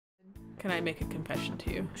Can I make a confession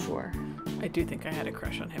to you? Sure. I do think I had a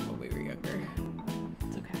crush on him when we were younger.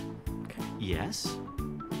 It's okay. Okay. Yes?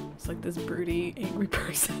 It's like this broody, angry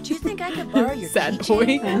person. Do you think I could borrow your sad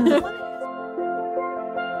keychain? boy?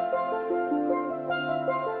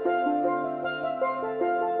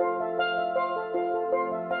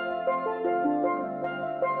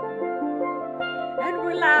 And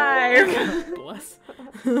we're live! Bless.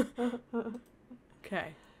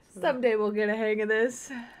 Okay. Someday we'll get a hang of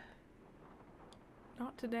this.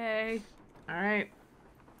 Not today. Alright.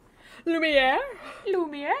 Lumiere.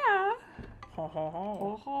 Lumiere! Ho ho ho.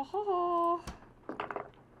 Ho, ho, ho, ho.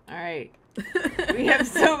 Alright. We have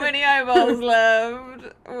so many eyeballs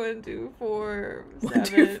left. 1, 2, 4, 1,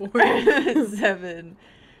 7, 2, 4. 7,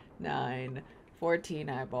 9, 14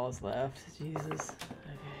 eyeballs left. Jesus.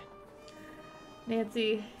 Okay.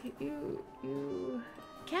 Nancy, you.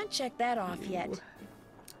 Can't check that off yet.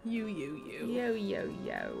 You.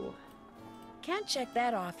 Yo. Can't check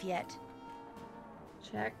that off yet.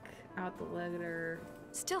 Check out the letter.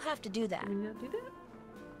 Still have to do that. Did we not do that?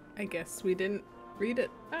 I guess we didn't read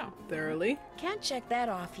it thoroughly. Can't check that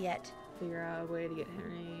off yet. Figure out a way to get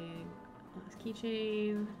Henry on his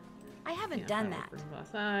keychain. I haven't done that.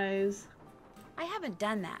 Glass eyes. I haven't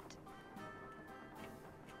done that.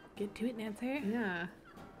 Get to it, Nancy. Yeah.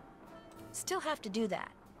 Still have to do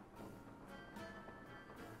that.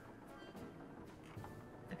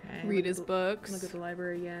 Okay. Read his Look books. at the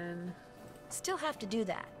library again. Still have to do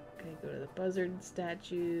that. Okay, go to the buzzard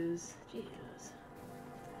statues. Jesus.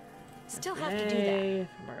 Still have to do that.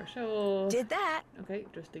 Borrow shovel. Did that. Okay,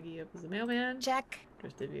 dress Diggy up as the mailman. Check.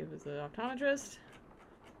 Dress Diggy up as the optometrist.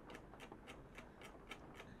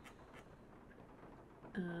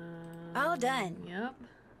 All done. Yep.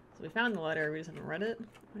 So we found the letter, we just haven't read it.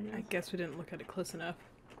 I guess we didn't look at it close enough.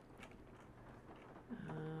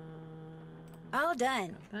 All done.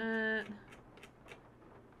 Got that.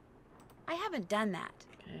 I haven't done that.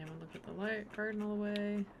 Okay, I'm gonna look at the light garden all the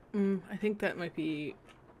way. I think that might be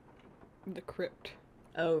the crypt.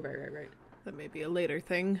 Oh, right. That may be a later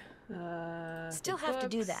thing. Still have to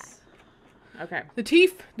do that. Okay. The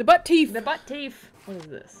teeth! The butt teeth! The butt teeth! What is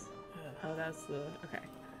this? Oh, that's the... Okay.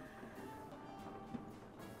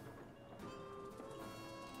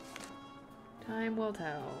 Time will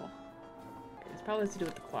tell. Okay, it's probably has to do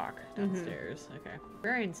with the clock downstairs. Okay.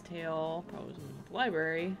 Varian's tail. Probably was in the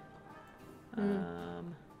library.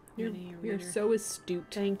 You're so astute.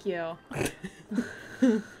 Thank you.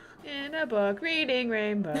 In a book, reading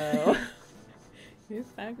Rainbow. At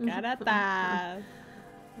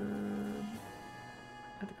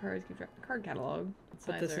the cards, keep track of the card catalog.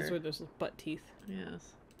 But this is where there's butt teeth.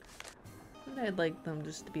 Yes. And I'd like them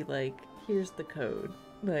just to be like, here's the code.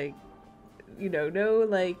 Like, you know, no,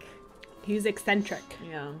 like... He's eccentric.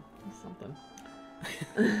 Yeah, something.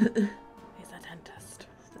 He's a dentist.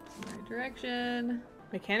 Steps in the right direction.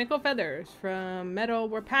 Mechanical feathers from metal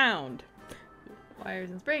were pound.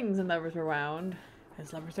 Wires and springs and levers were wound.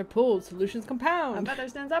 As levers are pulled, solutions A compound. feather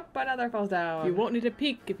stands up, another falls down. You won't need a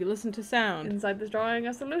peek if you listen to sound. Inside this drawing,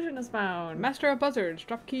 a solution is found. Master of buzzards,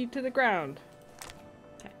 drop key to the ground.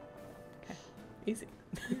 Okay. Easy.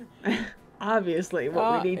 Obviously,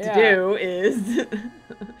 what we need yeah. to do is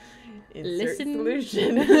insert Listen.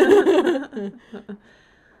 solution.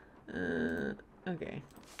 Okay.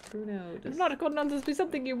 Bruno just... Nautical nonsense be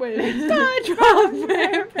something you win. Start drop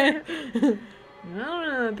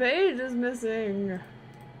No, the page is missing.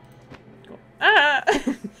 Cool. Ah!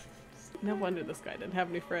 No wonder this guy didn't have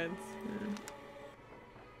any friends.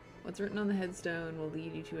 What's written on the headstone will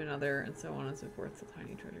lead you to another, and so on and so forth. The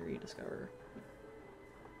tiny treasure you discover.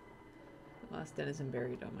 The last denizen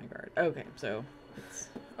buried on my guard. Okay, so it's...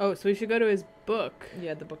 Oh, so we should go to his book.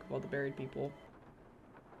 Yeah, the book of all the buried people.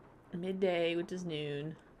 Midday, which is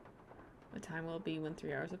noon. What time will it be when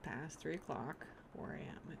 3 hours have passed? 3 o'clock. 4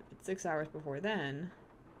 a.m. If it's 6 hours before then.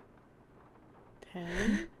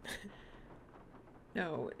 10.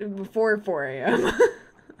 No, before 4 a.m.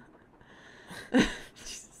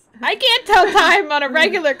 I can't tell time on a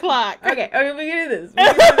regular clock. Okay, we can do this. We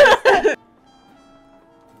can do this.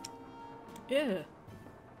 Yeah.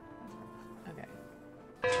 Okay.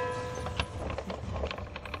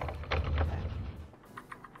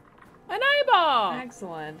 An eyeball.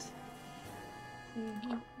 Excellent.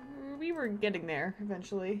 We were getting there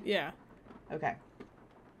eventually. Yeah. Okay.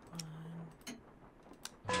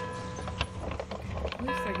 At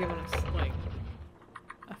least they're giving us like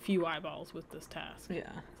a few eyeballs with this task. Yeah.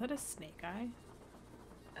 Is that a snake eye?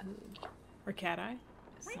 Or cat eye?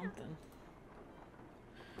 Something.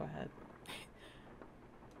 Go ahead.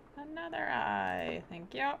 Another eye.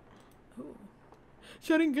 Thank you. Ooh.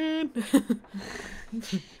 Sharingan!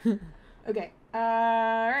 Okay.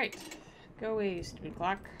 Alright. Go away, stupid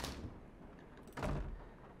clock. Ay,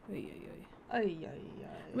 ay, ay. Ay, ay, ay.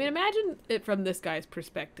 I mean, imagine it from this guy's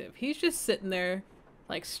perspective. He's just sitting there,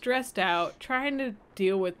 like, stressed out, trying to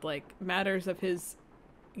deal with, like, matters of his,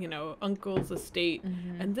 you know, uncle's estate.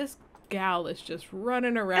 And this gal is just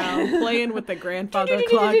running around, playing with the grandfather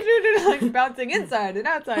clock. Like, bouncing inside and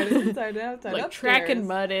outside and inside and outside. Like, upstairs. tracking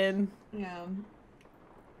mud in. Yeah.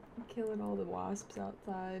 Killing all the wasps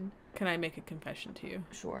outside. Can I make a confession to you?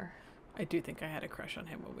 Sure. I do think I had a crush on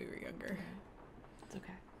him when we were younger. It's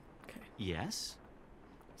okay. Okay. Yes?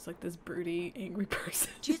 It's like this broody, angry person.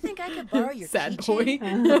 Do you think I could borrow your sad keychain?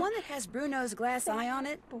 boy? The one that has Bruno's glass eye on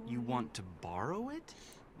it? You want to borrow it?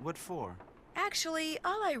 What for? Actually,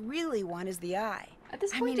 all I really want is the eye. At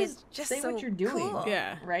this I point, mean, it's just say so what you're doing. cool.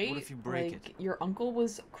 Yeah. Right? What if you break like, your uncle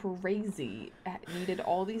was crazy. Needed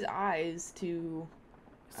all these eyes to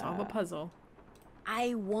Solve a puzzle.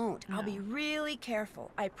 I won't. I'll No. be really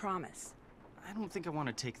careful. I promise. I don't think I want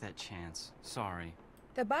to take that chance. Sorry.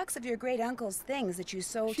 The box of your great uncle's things that you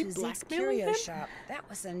sold She to Zeke's blackmailing curio him? shop, that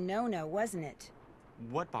was a no-no, wasn't it?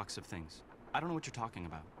 What box of things? I don't know what you're talking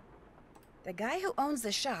about. The guy who owns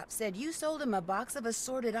the shop said you sold him a box of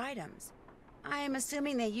assorted items. I am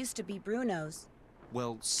assuming they used to be Bruno's.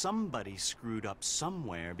 Well, somebody screwed up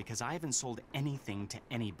somewhere because I haven't sold anything to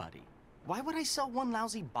anybody. Why would I sell one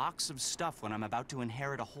lousy box of stuff when I'm about to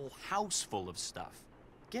inherit a whole house full of stuff?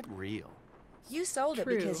 Get real. You sold it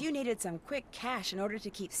True. because you needed some quick cash in order to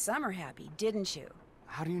keep Summer happy, didn't you?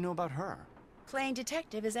 How do you know about her? Playing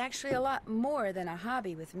detective is actually a lot more than a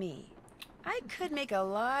hobby with me. I could make a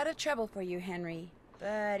lot of trouble for you, Henry.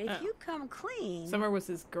 But if you come clean, Summer was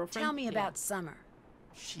his girlfriend? tell me about Summer.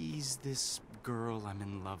 She's this girl I'm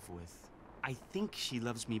in love with. I think she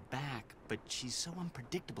loves me back, but she's so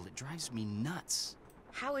unpredictable it drives me nuts.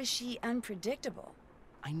 How is she unpredictable?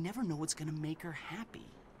 I never know what's gonna make her happy.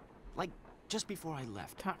 Like, just before I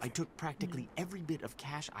left, Toxic. I took practically every bit of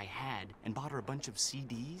cash I had and bought her a bunch of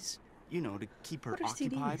CDs. You know, to keep her What are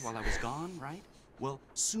occupied CDs? while I was gone, right? Well,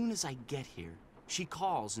 soon as I get here, she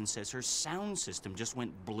calls and says her sound system just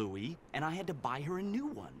went bluey, and I had to buy her a new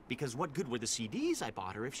one, because what good were the CDs I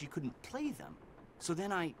bought her if she couldn't play them? So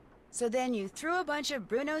then you threw a bunch of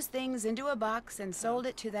Bruno's things into a box and sold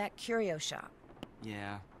it to that curio shop.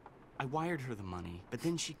 yeah, I wired her the money, but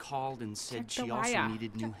then she called and said Check the she also wire.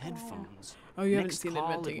 needed new headphones. Oh, you haven't Next seen call,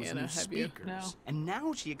 Inventing it was Anna, new have you? speakers. No. And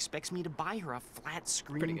now she expects me to buy her a flat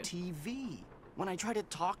screen good. TV. When I try to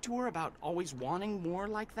talk to her about always wanting more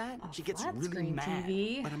like that, A she gets flat really screen mad.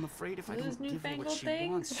 TV? But I'm afraid if I Those don't give her what newfangled she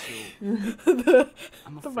things? wants, the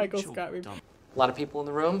I'm the afraid Michael she'll Scott review. dump. A lot of people in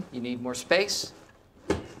the room, you need more space.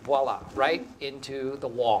 Voila, right into the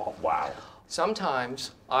wall. Wow.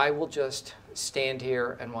 Sometimes I will just stand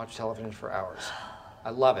here and watch television for hours. I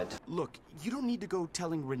love it. Look, you don't need to go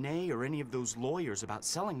telling Renee or any of those lawyers about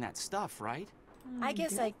selling that stuff, right? I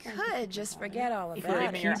guess I could just forget all For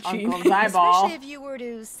about a it. Your Keychain. uncle's eyeball. Especially if you were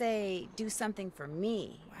to, say, do something for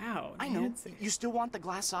me. Wow. I know. Nancy. You still want the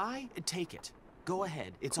glass eye? Take it. Go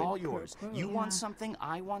ahead. It's Quid all pro yours. quo. You Yeah. want something,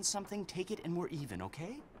 I want something, take it and we're even,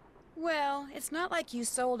 okay? Well, it's not like you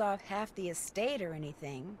sold off half the estate or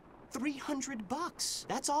anything. $300.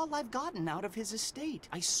 That's all I've gotten out of his estate.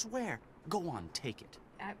 I swear. Go on, take it.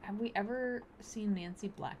 Have we ever seen Nancy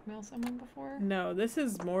blackmail someone before? No, this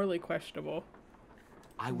is morally questionable.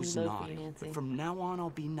 I was Love you, naughty, Nancy. but from now on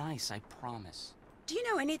I'll be nice, I promise. Do you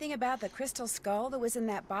know anything about the crystal skull that was in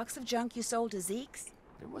that box of junk you sold to Zeke's?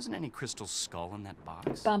 There wasn't any crystal skull in that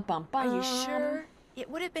box. Bum bum bum. Are you sure? It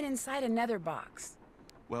would have been inside another box.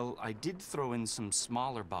 Well, I did throw in some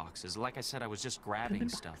smaller boxes. Like I said, I was just grabbing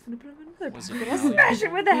stuff. Was it I'll smash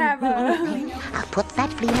it with a hammer. I'll put that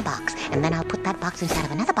flea in a box, and then I'll put that box inside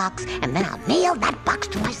of another box, and then I'll nail that box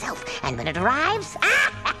to myself. And when it arrives,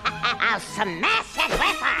 I'll smash it with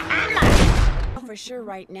a hammer! For sure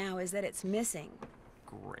right now is that it's missing.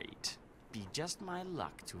 Great. Be just my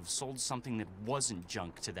luck to have sold something that wasn't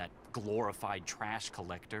junk to that glorified trash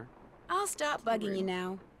collector. I'll stop bugging you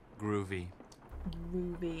now. Groovy.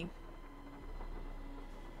 Ruby.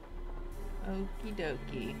 Okie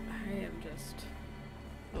dokie. I am just...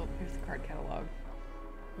 Oh, here's the card catalog.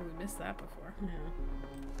 Oh, we missed that before.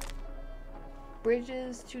 Yeah.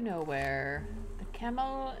 Bridges to Nowhere. The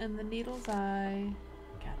Camel and the Needle's Eye.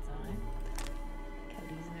 Cat's Eye.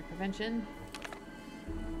 Cavities and their prevention.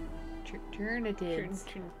 Turnitives.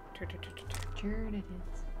 Turnitives.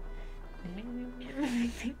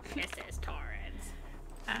 Mrs. Torrance.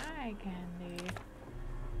 Eye candy.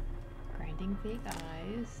 Grinding fake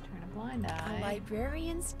eyes. Turn a blind A eye.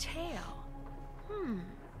 librarian's tale.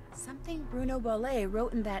 Something Bruno Bolet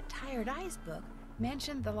wrote in that Tired Eyes book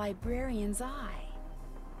mentioned the librarian's eye.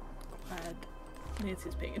 Glad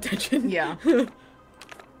Nancy's paying attention. Yeah.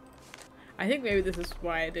 I think maybe this is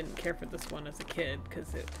why I didn't care for this one as a kid,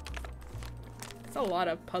 because it's a lot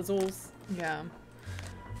of puzzles. Yeah.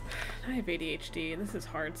 I have ADHD, and this is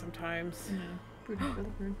hard sometimes.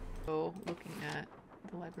 So, looking at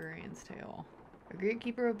the librarian's tale. A great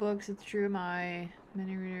keeper of books, it's true of my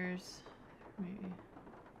many readers. Maybe.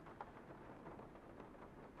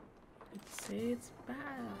 I'd say it's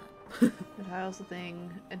bad. The title's the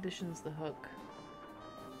thing, addition's the hook.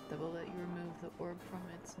 That will let you remove the orb from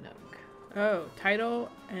its nook. Oh, title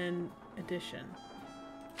and edition.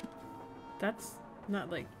 That's not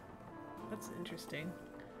like... That's interesting.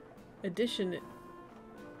 Edition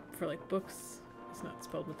for like books is not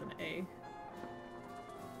spelled with an A.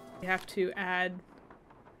 You have to add...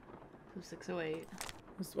 So 608.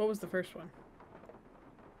 What was the first one?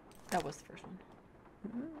 That was the first one.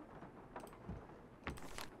 Mm-hmm.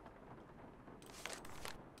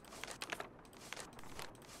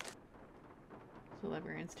 So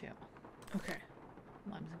librarian's tale. Okay.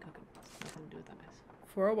 Limes and cooking. Nothing to do with eyes.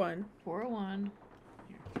 401. 401.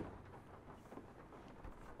 Here.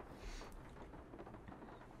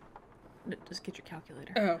 No, just get your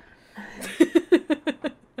calculator. Oh.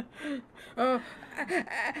 Oh.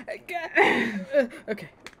 Okay.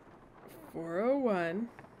 401.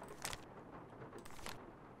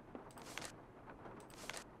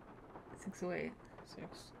 608.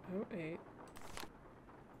 608.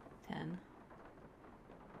 10.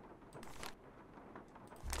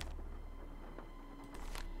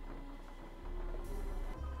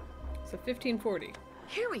 So 1540.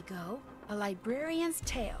 Here we go. A librarian's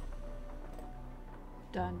tale.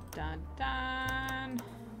 Dun dun dun.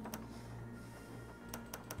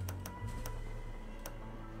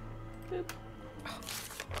 Boop.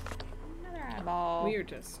 Another eyeball. We are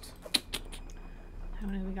just How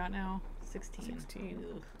many we got now? 16. 16.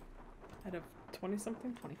 Ugh. out of 20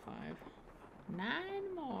 something. 25. 9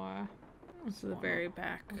 more. This is the very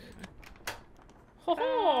back. Okay. Ho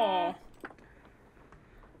ho!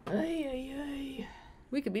 Ay, ay, ay.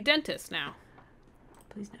 We could be dentists now.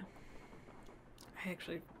 Please no.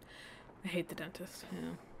 I hate the dentist. Yeah.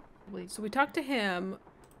 Wait. So we talked to him.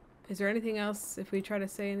 Is there anything else if we try to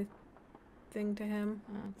say anything to him?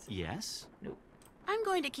 Yes? Nope. I'm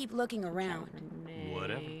going to keep looking around. Renee.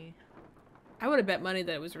 Whatever. I would have bet money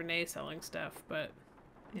that it was Renee selling stuff, but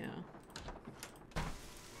Yeah.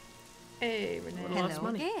 Hey, Renee. Little less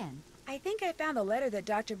money. again. I think I found the letter that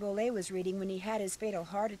Dr. Bolet was reading when he had his fatal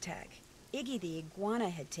heart attack. Iggy the iguana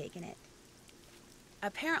had taken it.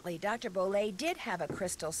 Apparently, Dr. Bolet did have a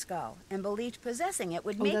crystal skull and believed possessing it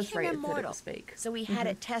would make that's him right. It said it immortal. was fake. So he had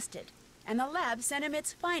it tested, and the lab sent him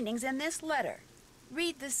its findings in this letter.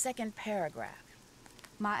 Read the second paragraph.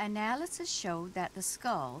 My analysis showed that the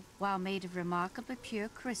skull, while made of remarkably pure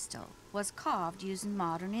crystal, was carved using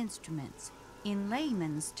modern instruments. In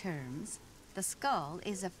layman's terms, the skull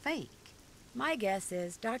is a fake. My guess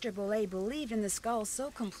is Dr. Bolet believed in the skull so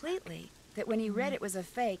completely that when he read it was a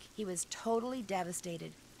fake, he was totally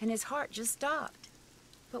devastated, and his heart just stopped.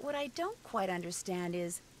 But what I don't quite understand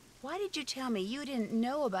is, why did you tell me you didn't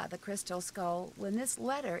know about the crystal skull when this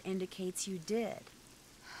letter indicates you did?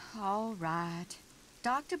 All right.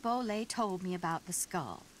 Dr. Bolet told me about the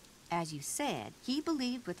skull. As you said, he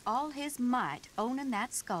believed with all his might owning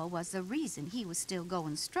that skull was the reason he was still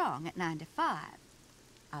going strong at 95.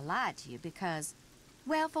 I lied to you because,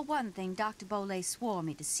 well, for one thing, Dr. Bolet swore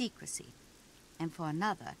me to secrecy. And for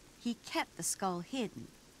another, he kept the skull hidden.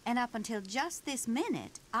 And up until just this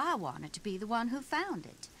minute, I wanted to be the one who found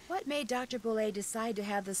it. What made Dr. Bolet decide to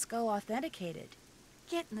have the skull authenticated?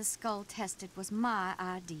 Getting the skull tested was my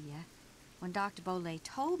idea. When Dr. Bolet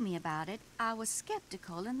told me about it, I was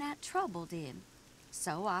skeptical and that troubled him.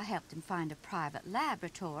 So I helped him find a private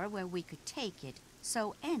laboratory where we could take it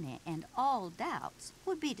so any and all doubts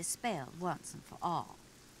would be dispelled once and for all.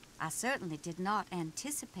 I certainly did not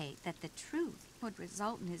anticipate that the truth would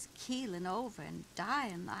result in his keeling over and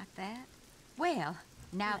dying like that. Well,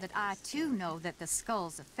 now that I too know that the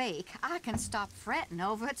skull's a fake, I can stop fretting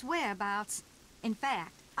over its whereabouts. In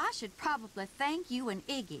fact, I should probably thank you and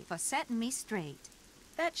Iggy for setting me straight.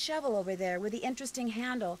 That shovel over there with the interesting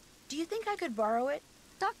handle, do you think I could borrow it?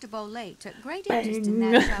 Dr. Bolet took great interest in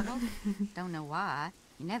that shovel. Don't know why.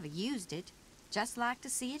 He never used it. Just like to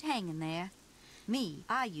see it hanging there. Me,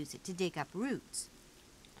 I use it to dig up roots.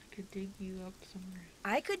 I could dig you up some roots.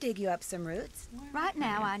 I could dig you up some roots. Right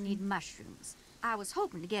now, I need mushrooms. I was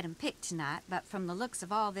hoping to get 'em picked tonight, but from the looks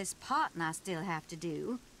of all this potting I still have to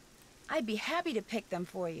do... I'd be happy to pick them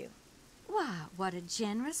for you. Why, what a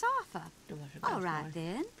generous offer. Delicious. All right,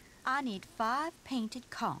 then. I need 5 painted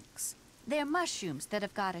conchs. They're mushrooms that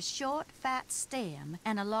have got a short, fat stem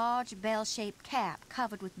and a large bell-shaped cap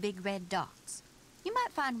covered with big red dots. You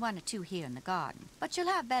might find 1 or 2 here in the garden, but you'll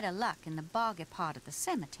have better luck in the boggy part of the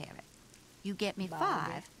cemetery. You get me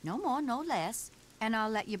 5, no more, no less, and I'll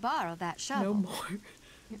let you borrow that shovel. No more.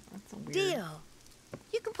 Yeah, that's a weird. Deal.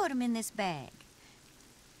 You can put them in this bag.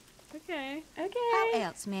 Okay. Okay. How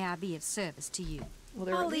else may I be of service to you? Well,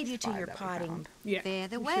 there are I'll at leave least you to 5 your that we potting. found. Yeah. Fare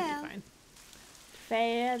thee we should be well. fine.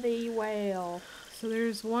 Fare thee well. So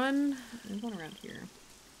there's one. There's one around here.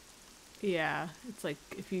 Yeah, it's like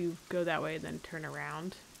if you go that way, then turn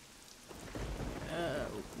around.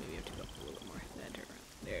 Maybe you have to go up a little more. Then turn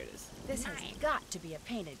around. There it is. This has got to be a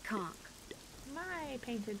painted conch. My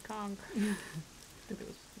painted conch. Is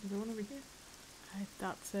there one over here? I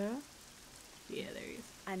thought so. Yeah, there he is.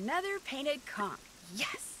 Another painted conch.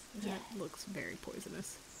 Yes. That looks very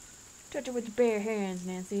poisonous. Touch it with your bare hands,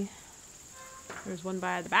 Nancy. There's one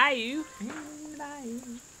by the bayou. In the bayou.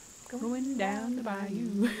 Going down the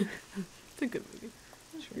bayou. It's a good movie.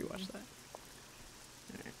 Should rewatch that.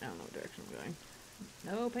 Alright, I don't know what direction I'm going.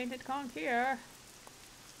 No painted conch here.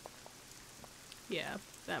 Yeah,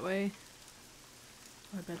 that way.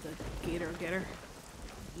 Oh, I bet the gator will get her.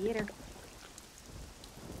 Get her.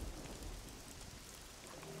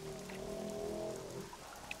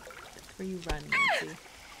 That's where you run, Nancy.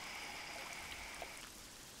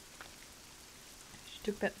 She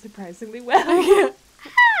took that surprisingly well.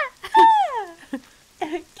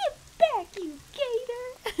 Get back, you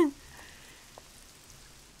gator!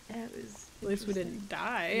 That was. At least we didn't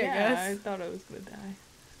die, Yeah, I I guess. thought I was gonna die.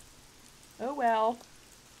 Oh well.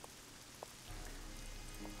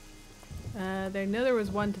 I know there was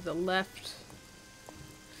one to the left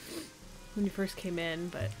when you first came in,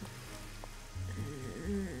 but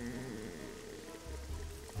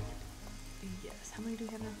Yes. How many do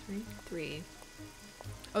we have now? 3? 3.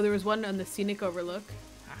 Oh, there was one on the scenic overlook.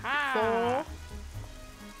 Aha!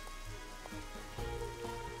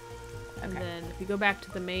 And Okay. then if you go back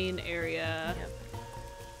to the main area, Yep.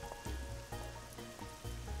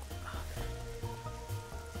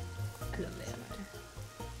 to the left.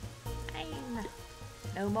 Fine.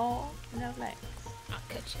 No more, no less. I'll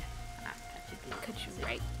cut you. I got you good. Cut you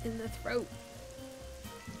right in the throat.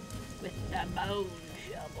 With the bone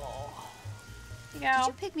shovel. Here you Did go.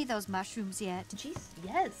 you pick me those mushrooms yet? Jeez,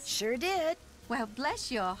 yes. Sure did. Well,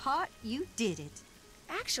 bless your heart, you did it.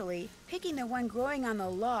 Actually, picking the one growing on the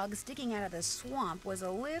log sticking out of the swamp was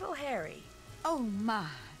a little hairy. Oh my,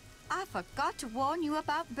 I forgot to warn you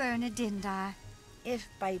about Bernie, didn't I? If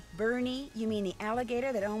by Bernie you mean the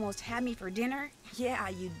alligator that almost had me for dinner, yeah,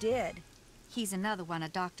 you did. He's another one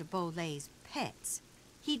of Dr. Bolet's pets.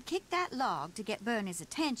 He'd kick that log to get Bernie's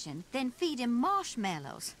attention, then feed him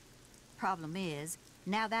marshmallows. Problem is,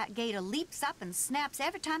 now that gator leaps up and snaps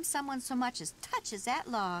every time someone so much as touches that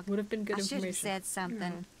log. Would have been good I should have information. said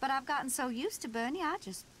something, but I've gotten so used to Bernie, I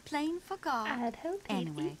just plain forgot. I'd hope he'd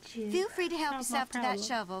Anyway, eat you. feel free to help Not my yourself to that problem.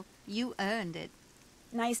 shovel. You earned it.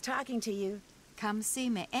 Nice talking to you. Come see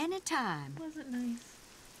me anytime. Wasn't nice.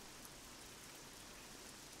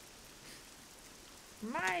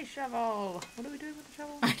 My shovel. What are we doing with the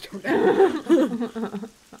shovel? I don't know.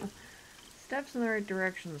 Steps in the right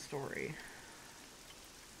direction story.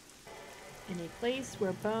 In a place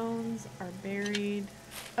where bones are buried.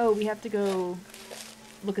 Oh, we have to go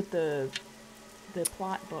look at the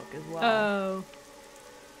plot book as well. Oh.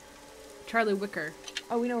 Charlie Wicker.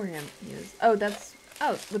 Oh, we know where he is. Oh, that's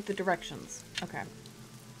with the directions. Okay.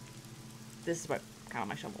 This is what kind of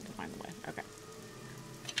my shovel to find the way. Okay.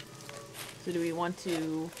 So do we want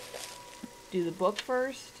to do the book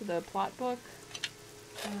first, the plot book,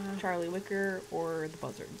 Charlie Wicker, or the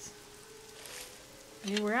buzzards? I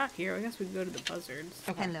mean, we're out here. I guess we can go to the buzzards.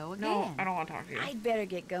 Okay. Hello No, again. I don't want to talk to you. I'd better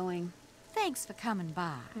get going. Thanks for coming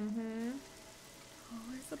by.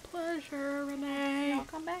 Always a pleasure, Renee. I'll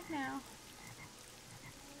come back now.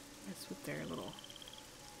 That's with their little...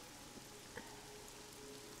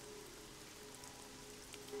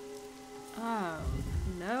 Oh,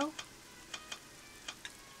 no?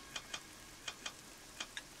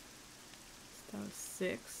 That was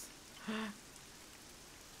 6.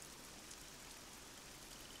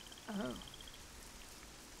 Oh.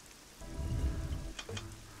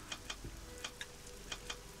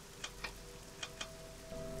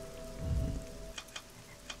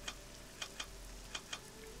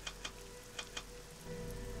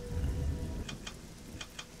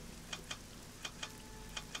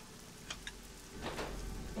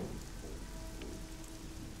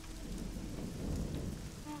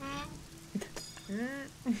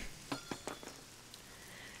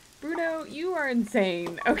 Bruno, you are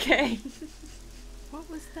insane, okay? What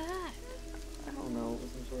was that? I don't know, it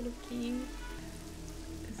was some sort of key.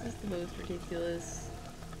 This is the most ridiculous.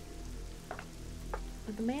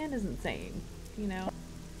 But the man is insane, you know?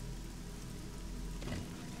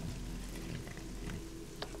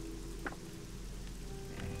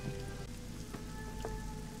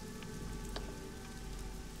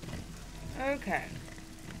 Okay.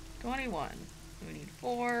 21. We need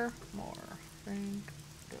 4 more. Thank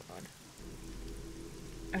God.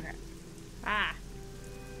 Okay. Ah!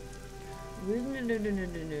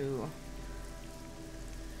 No.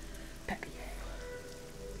 Peppy.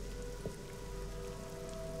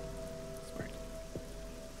 Smart.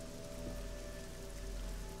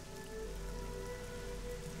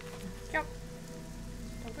 Yep.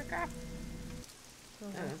 Don't pick off. Oh,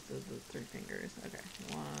 so the 3 fingers. Okay.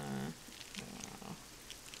 1.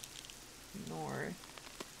 North.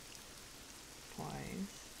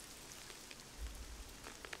 Twice.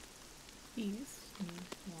 East.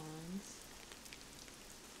 Once.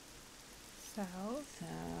 South.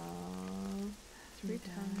 South. 3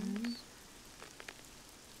 times.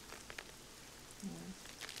 North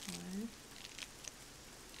twice.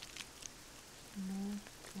 North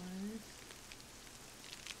twice.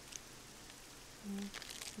 North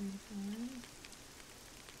 3 times.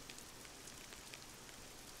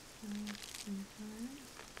 South 3 times.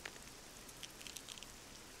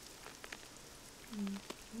 North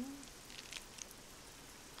twice.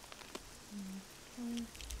 North twice.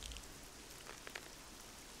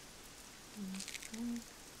 North twice.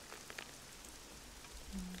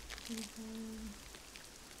 North 3 times.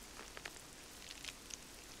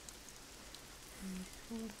 North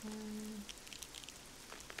 4 times.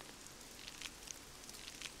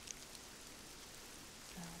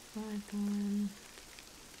 South 5 times.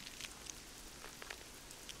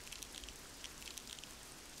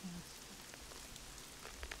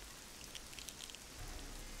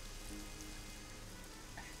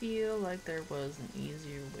 I feel like there was an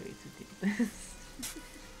easier way to do this.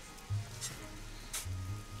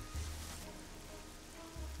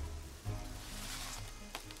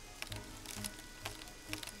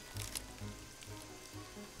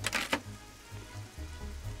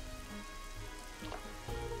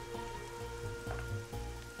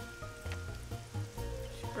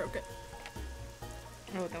 She broke it.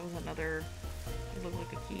 Oh, that was another. It looked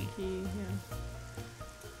like a key. Key, yeah.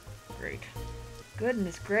 Great.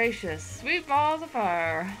 Goodness gracious. Sweet balls of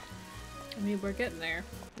fire. I mean, we're getting there.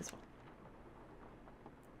 This one.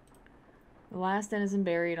 The last denizen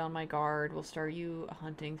buried on my guard will start you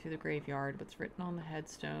hunting through the graveyard. What's written on the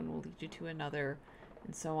headstone will lead you to another,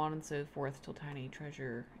 and so on and so forth till tiny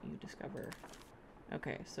treasure you discover.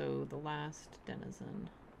 Okay, so the last denizen.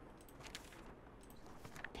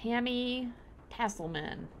 Tammy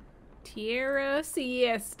Tasselman. Tierra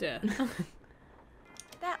Siesta.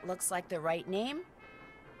 That looks like the right name.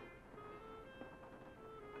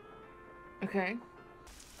 Okay.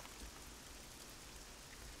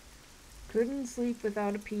 Couldn't sleep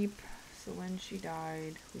without a peep, so when she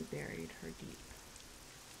died, we buried her deep.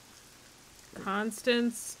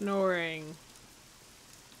 Constant snoring.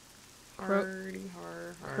 Hardy,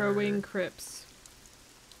 har. Crowing crypts.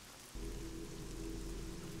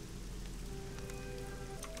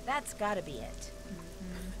 That's gotta be it.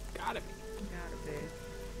 Gotta be. Gotta be.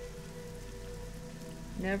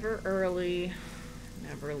 Never early,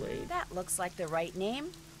 never late. That looks like the right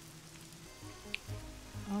name.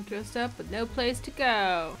 All dressed up with no place to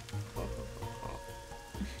go.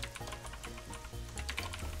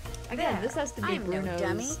 Again, There, this has to be I'm no dummy.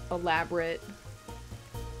 Bruno's elaborate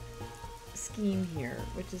scheme here,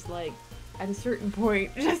 which is like, at a certain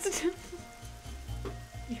point, just...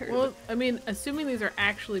 Well, I mean, assuming these are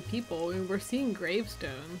actually people, I mean, we're seeing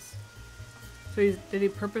gravestones. So did he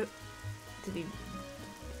purpose? Did he...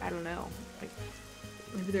 I don't know. Like,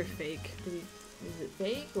 Maybe they're fake. is it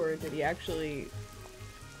fake, or did he actually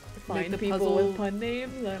find the people puzzle with pun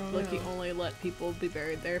names? I don't know. Like he only let people be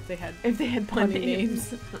buried there if they had If they had pun punny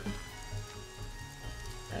names.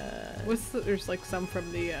 There's like some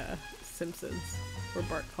from the Simpsons where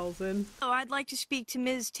Bart calls in. Oh, I'd like to speak to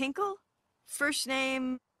Ms. Tinkle. First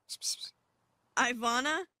name...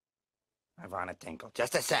 Ivana? Ivana Tinkle.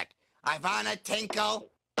 Just a sec. Ivana Tinkle!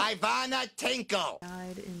 Ivana Tinkle!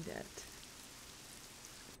 Died in debt.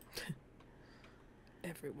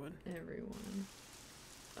 Everyone.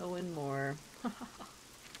 Owen Moore.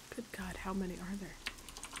 Good God, how many are there?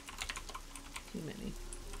 Too many.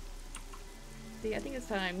 See, I think it's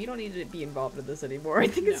time. You don't need to be involved in this anymore. I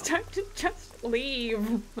think it's time to just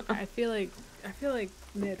leave. I feel like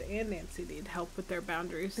Ned and Nancy need help with their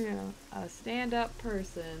boundaries. Yeah, a stand-up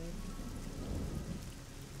person.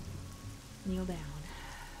 Kneel down.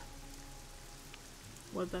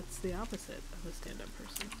 Well, that's the opposite of a stand-up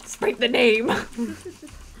person. Despite the name.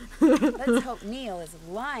 Let's hope Neil is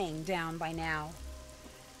lying down by now.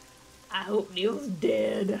 I hope Neil's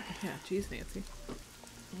dead. Yeah, geez, Nancy.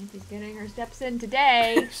 Nancy's getting her steps in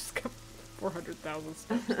today. She's got 400,000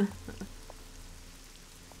 steps.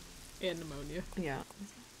 And pneumonia. Yeah.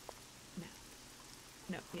 No.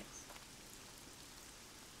 No, yes.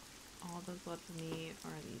 All that's left of me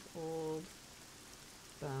are these old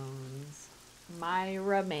bones. My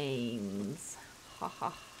remains. Ha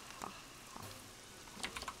ha ha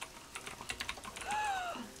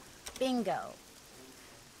ha. Bingo.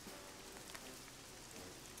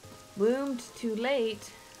 Bloomed too late,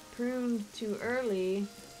 pruned too early.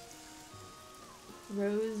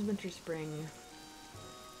 Rose winter spring.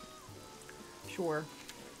 Sure.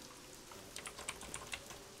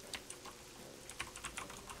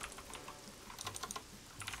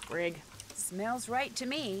 Sprig. Smells right to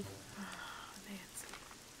me.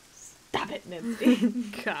 Stop it, Nancy.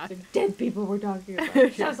 God. The dead people we're talking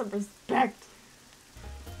about. Show some respect.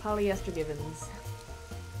 Polyester Givens.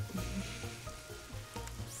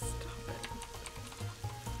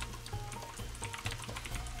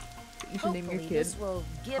 You should name your Hopefully kid. this will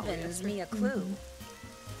Gibbons me a clue.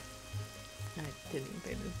 I didn't even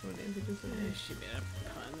pay this one. Nancy just said it. She made a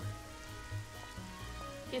pun.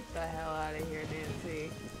 Get the hell out of here,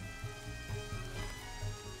 Nancy.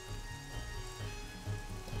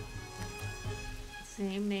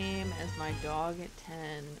 Same name as my dog at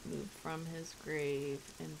 10, moved from his grave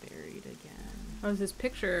and buried again. That was his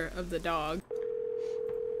picture of the dog.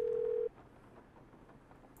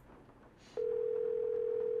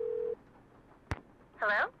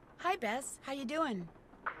 Hello? Hi, Bess. How you doing?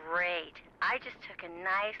 Great. I just took a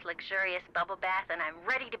nice, luxurious bubble bath and I'm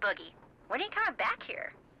ready to boogie. When are you coming back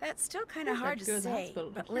here? That's still kind of hard to say.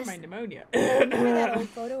 But My listen, pneumonia. remember that old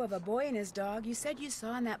photo of a boy and his dog you said you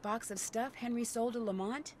saw in that box of stuff Henry sold to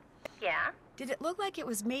Lamont? Yeah? Did it look like it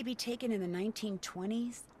was maybe taken in the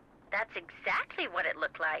 1920s? That's exactly what it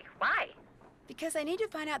looked like. Why? Because I need to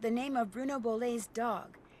find out the name of Bruno Bolet's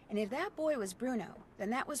dog. And if that boy was Bruno, then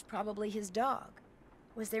that was probably his dog.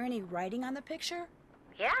 Was there any writing on the picture?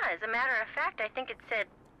 Yeah, as a matter of fact, I think it said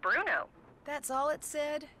Bruno. That's all it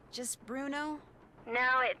said? Just Bruno?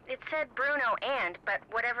 No, it said Bruno but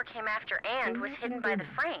whatever came after and was hidden by the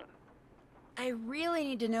frame. I really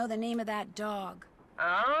need to know the name of that dog.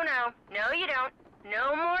 Oh, no. No, you don't.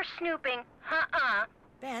 No more snooping.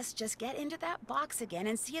 Bess, just get into that box again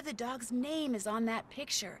and see if the dog's name is on that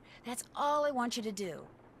picture. That's all I want you to do.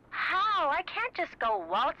 How? I can't just go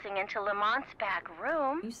waltzing into Lamont's back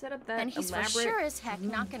room. You set up that And he's for elaborate sure as heck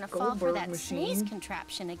not gonna fall for Goldberg that machine. sneeze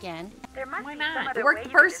contraption again. There must Why be not? some It other worked way the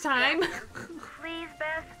to first time. distract him. Please,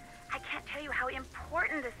 Bess. I can't tell you how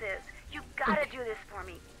important this is. You gotta do this for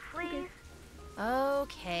me. Please.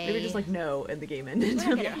 Okay. Maybe just like no, and the game ended. We're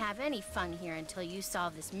not gonna have any fun here until you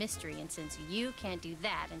solve this mystery, and since you can't do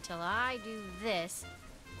that until I do this...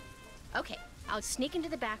 Okay, I'll sneak into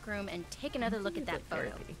the back room and take another look at that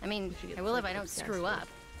photo. I mean, I will if I don't screw up.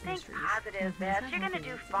 Think positive, Bess. You're gonna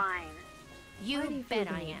do fine. Why do You you feel bet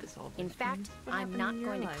the I need am. to solve In mysteries? fact, What I'm happened not in your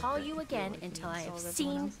going to life call that you you feel again like you until need I to have solve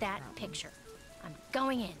everyone seen else's that problems? picture. I'm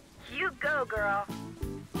going in. You go, girl.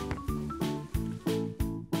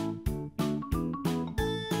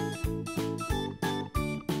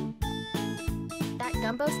 That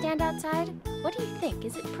gumbo stand outside? What do you think?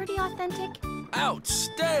 Is it pretty authentic?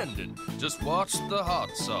 Outstanding! Just watch the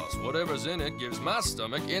hot sauce. Whatever's in it gives my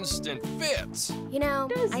stomach instant fits. You know,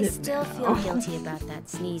 Does I it still now? feel guilty about that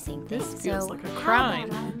sneezing thing. This feels so like a how crime.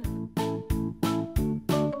 about